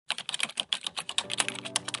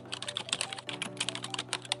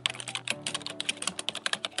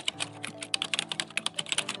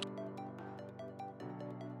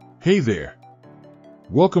Hey there!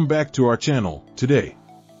 Welcome back to our channel. Today,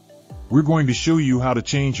 we're going to show you how to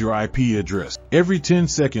change your IP address every 10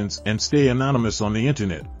 seconds and stay anonymous on the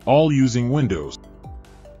internet, all using Windows.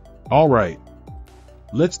 Alright,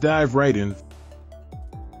 let's dive right in.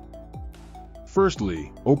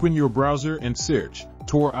 Firstly, open your browser and search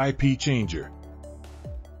Tor IP Changer.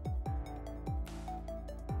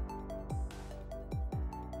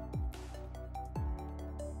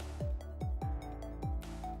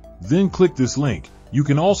 Then click this link. You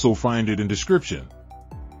can also find it in description.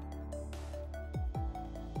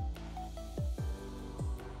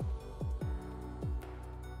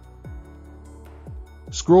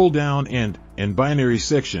 Scroll down and in binary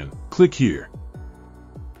section, click here.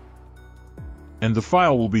 And the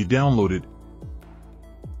file will be downloaded.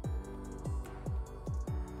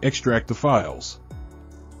 Extract the files.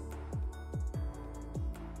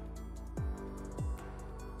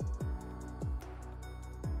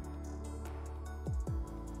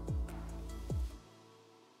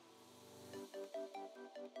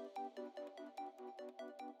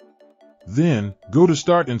 Then, go to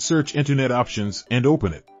Start and search Internet Options and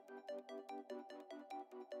open it.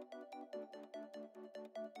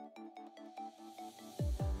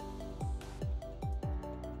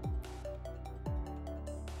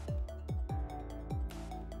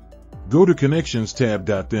 Go to Connections tab.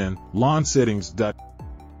 Then, LAN Settings.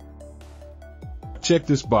 Check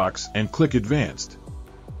this box and click Advanced.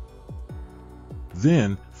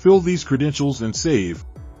 Then, fill these credentials and save.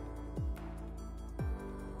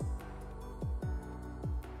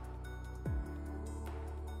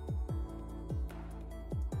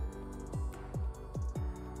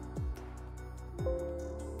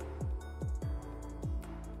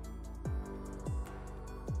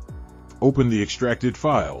 Open the extracted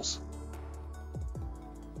files.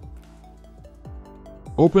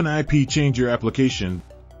 Open IP Changer application.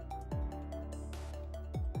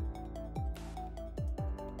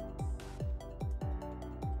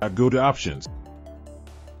 Go to Options.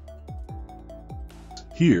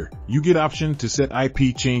 Here, you get option to set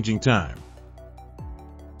IP changing time.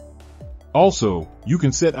 Also, you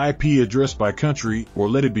can set IP address by country or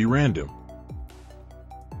let it be random.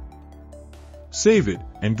 Save it,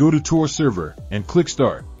 and go to Tor server, and click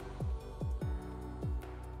Start.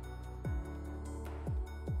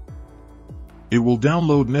 It will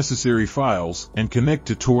download necessary files and connect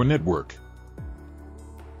to Tor network.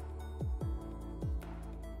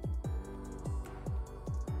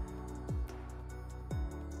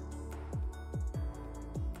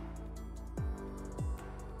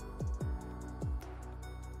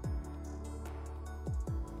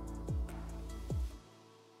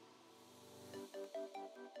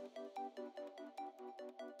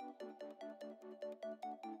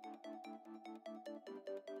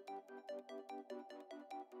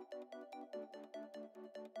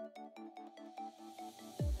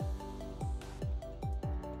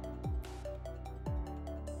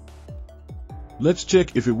 Let's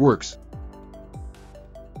check if it works.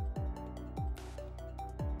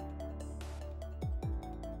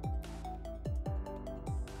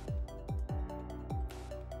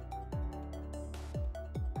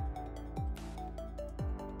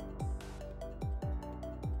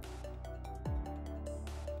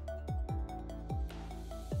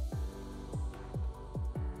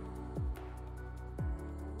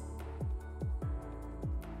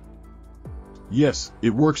 Yes, it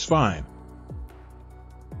works fine.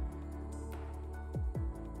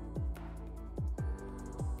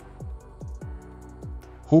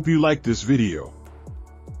 Hope you liked this video.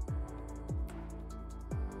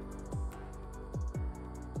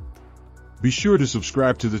 Be sure to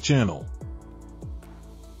subscribe to the channel.